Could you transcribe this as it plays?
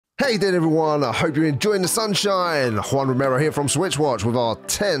Hey there everyone, I hope you're enjoying the sunshine. Juan Romero here from SwitchWatch with our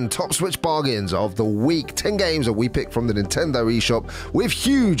 10 top Switch bargains of the week. 10 games that we picked from the Nintendo eShop with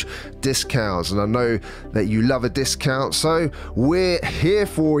huge discounts. And I know that you love a discount, so we're here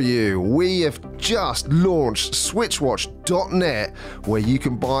for you. We have just launched SwitchWatch.net, where you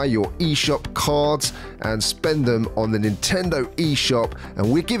can buy your eShop cards and spend them on the Nintendo eShop.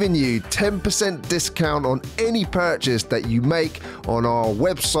 And we're giving you 10% discount on any purchase that you make on our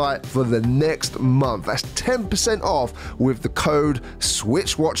website for the next month. That's 10% off with the code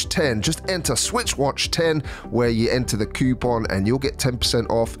SwitchWatch10. Just enter SwitchWatch10 where you enter the coupon and you'll get 10%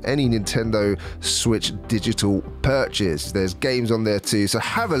 off any Nintendo Switch digital purchase. There's games on there too, so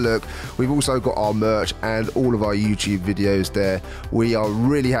have a look. We've also got our merch and all of our YouTube videos there. We are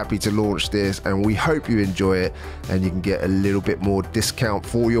really happy to launch this and we hope you enjoy it and you can get a little bit more discount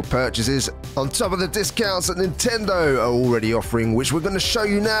for your purchases on top of the discounts that Nintendo are already offering, which we're going to show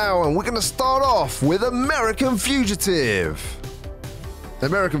you now. And we're going to start off with American Fugitive.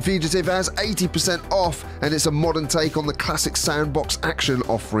 American Fugitive has 80% off, and it's a modern take on the classic sandbox action,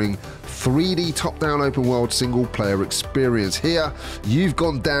 offering 3D top-down open-world single-player experience. Here, you've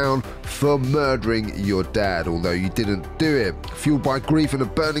gone down for murdering your dad, although you didn't do it. Fueled by grief and a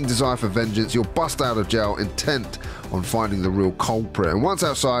burning desire for vengeance, you'll bust out of jail intent on finding the real culprit. And once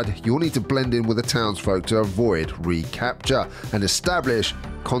outside, you'll need to blend in with the townsfolk to avoid recapture and establish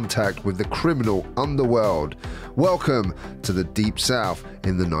contact with the criminal underworld. Welcome to the Deep South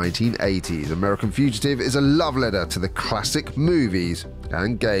in the 1980s. American Fugitive is a love letter to the classic movies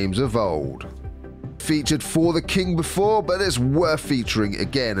and games of old. Featured For the King before, but it's worth featuring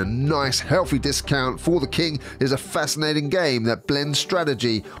again. A nice healthy discount. For the King is a fascinating game that blends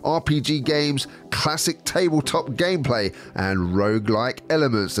strategy, RPG games, classic tabletop gameplay, and roguelike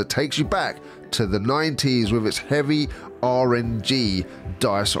elements that takes you back to the 90s with its heavy RNG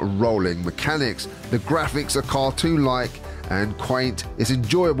dice rolling mechanics. The graphics are cartoon-like and quaint. It's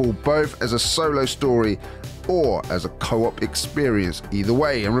enjoyable both as a solo story or as a co-op experience, either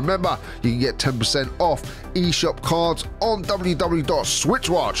way. And remember, you can get 10% off eShop cards on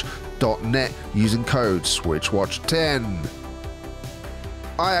www.switchwatch.net using code SwitchWatch10.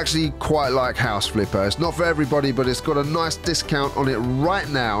 I actually quite like House Flipper. It's not for everybody, but it's got a nice discount on it right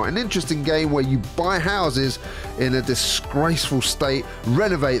now. An interesting game where you buy houses in a disgraceful state,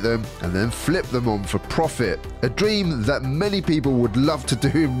 renovate them, and then flip them on for profit. A dream that many people would love to do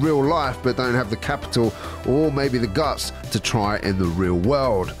in real life, but don't have the capital or maybe the guts to try in the real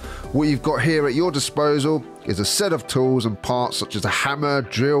world. What you've got here at your disposal is a set of tools and parts such as a hammer,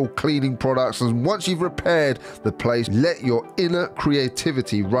 drill, cleaning products, and once you've repaired the place, let your inner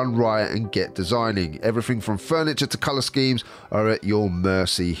creativity run riot and get designing. Everything from furniture to color schemes are at your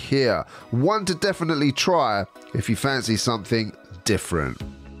mercy here. One to definitely try if you fancy something different.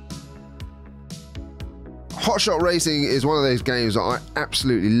 Hot Shot Racing is one of those games that I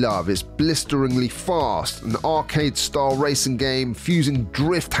absolutely love. It's blisteringly fast, an arcade-style racing game fusing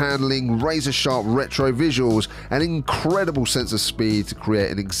drift handling, razor-sharp retro visuals, and an incredible sense of speed to create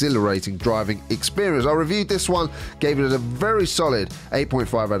an exhilarating driving experience. I reviewed this one, gave it a very solid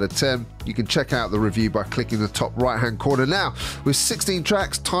 8.5 out of 10. You can check out the review by clicking the top right-hand corner now. With 16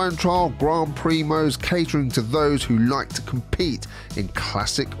 tracks, time trial, Grand Prix modes catering to those who like to compete in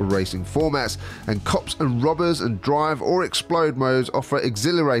classic racing formats, and cops and robbers and drive or explode modes offer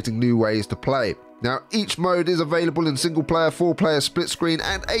exhilarating new ways to play. Now, each mode is available in single-player, 4-player, split-screen,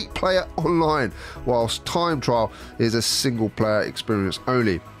 and 8-player online, whilst time trial is a single-player experience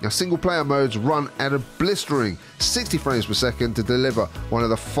only. Now, single-player modes run at a blistering 60 frames per second to deliver one of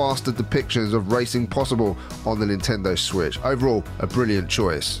the faster depictions of racing possible on the Nintendo Switch. Overall, a brilliant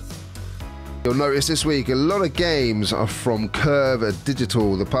choice. You'll notice this week a lot of games are from Curve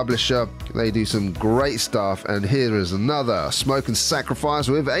Digital, the publisher. They do some great stuff, and here is another. Smoke and Sacrifice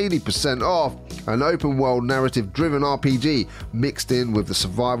with 80% off. An open world narrative driven RPG mixed in with the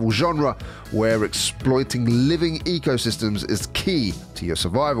survival genre, where exploiting living ecosystems is key to your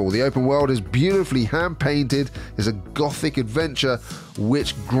survival. The open world is beautifully hand painted, is a gothic adventure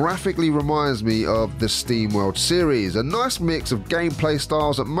which graphically reminds me of the SteamWorld series. A nice mix of gameplay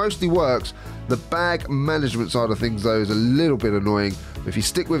styles that mostly works. The bag management side of things though is a little bit annoying, but if you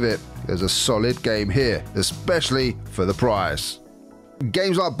stick with it, there's a solid game here, especially for the price.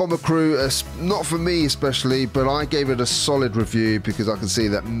 Games like Bomber Crew are not for me especially, but I gave it a solid review because I can see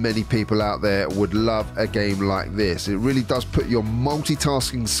that many people out there would love a game like this. It really does put your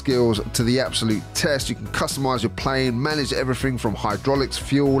multitasking skills to the absolute test. You can customize your plane, manage everything from hydraulics,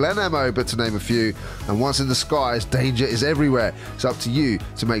 fuel and ammo, but to name a few. And once in the skies, danger is everywhere. It's up to you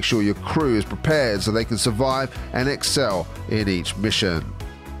to make sure your crew is prepared so they can survive and excel in each mission.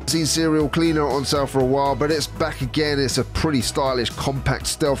 Seen Serial Cleaner on sale for a while, but it's back again. It's a pretty stylish, compact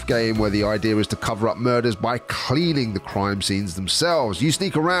stealth game where the idea is to cover up murders by cleaning the crime scenes themselves. You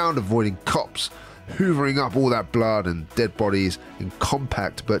sneak around, avoiding cops, hoovering up all that blood and dead bodies in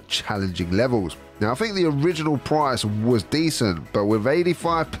compact but challenging levels. Now, I think the original price was decent, but with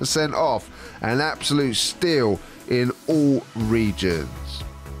 85% off, an absolute steal in all regions.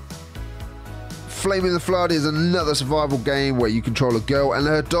 Flaming the Flood is another survival game where you control a girl and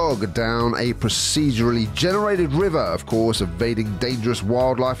her dog down a procedurally generated river. Of course, evading dangerous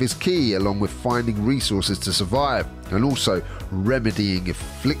wildlife is key, along with finding resources to survive and also remedying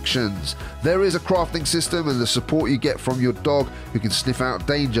afflictions. There is a crafting system, and the support you get from your dog who can sniff out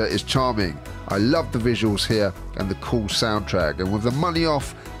danger is charming. I love the visuals here and the cool soundtrack, and with the money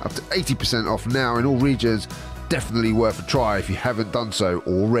off, up to 80% off now in all regions, definitely worth a try if you haven't done so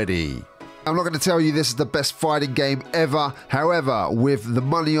already. I'm not going to tell you this is the best fighting game ever. However, with the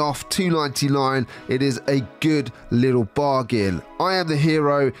money off, $2.99, it is a good little bargain. I Am the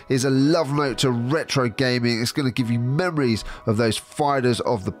Hero is a love note to retro gaming. It's going to give you memories of those fighters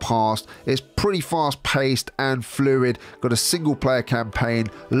of the past. It's pretty fast paced and fluid. Got a single player campaign.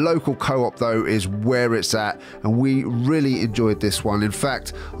 Local co-op though is where it's at, and we really enjoyed this one. In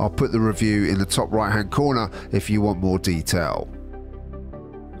fact, I'll put the review in the top right hand corner if you want more detail.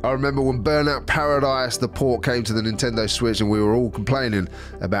 I remember when Burnout Paradise, the port, came to the Nintendo Switch, and we were all complaining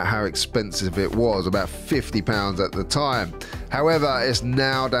about how expensive it was, about £50 at the time. However, it's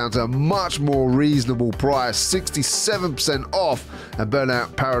now down to a much more reasonable price, 67% off, and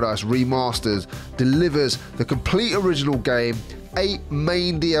Burnout Paradise Remasters delivers the complete original game, 8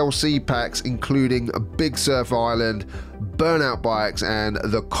 main DLC packs including Big Surf Island, Burnout Bikes, and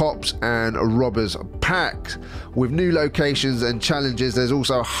the Cops and Robbers pack. With new locations and challenges, there's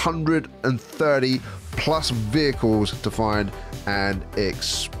also 130 plus vehicles to find and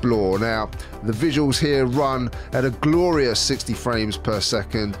explore. Now, the visuals here run at a glorious 60 frames per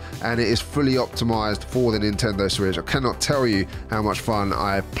second, and it is fully optimized for the Nintendo Switch. I cannot tell you how much fun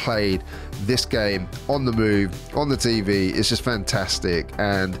I have played this game on the move, on the TV. It's just fantastic,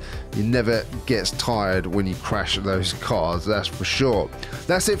 and you never gets tired when you crash those cars, that's for sure.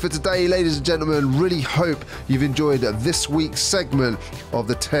 That's it for today, ladies and gentlemen. Really hope you've enjoyed this week's segment of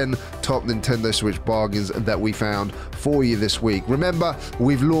the 10 top Nintendo Switch bargains that we found for you this week. Remember,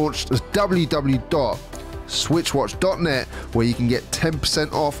 we've launched www.switchwatch.net, where you can get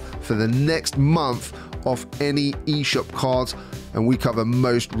 10% off for the next month off any eShop cards, and we cover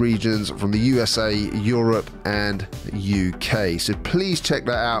most regions from the USA, Europe, and UK. So please check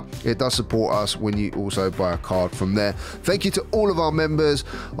that out. It does support us when you also buy a card from there. Thank you to all of our members,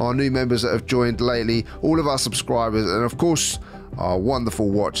 our new members that have joined lately, all of our subscribers, and of course, our wonderful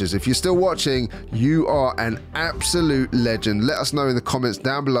watchers. If you're still watching, you are an absolute legend. Let us know in the comments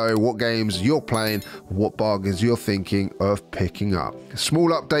down below what games you're playing, what bargains you're thinking of picking up. A small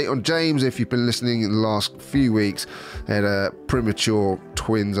update on James, if you've been listening in the last few weeks. Had premature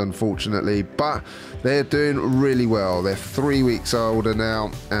twins, unfortunately, but they're doing really well. They're 3 weeks older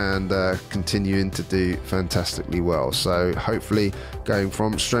now and continuing to do fantastically well. So hopefully going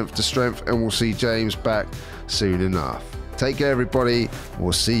from strength to strength, and we'll see James back soon enough. Take care, everybody.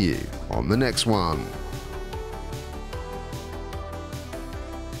 We'll see you on the next one.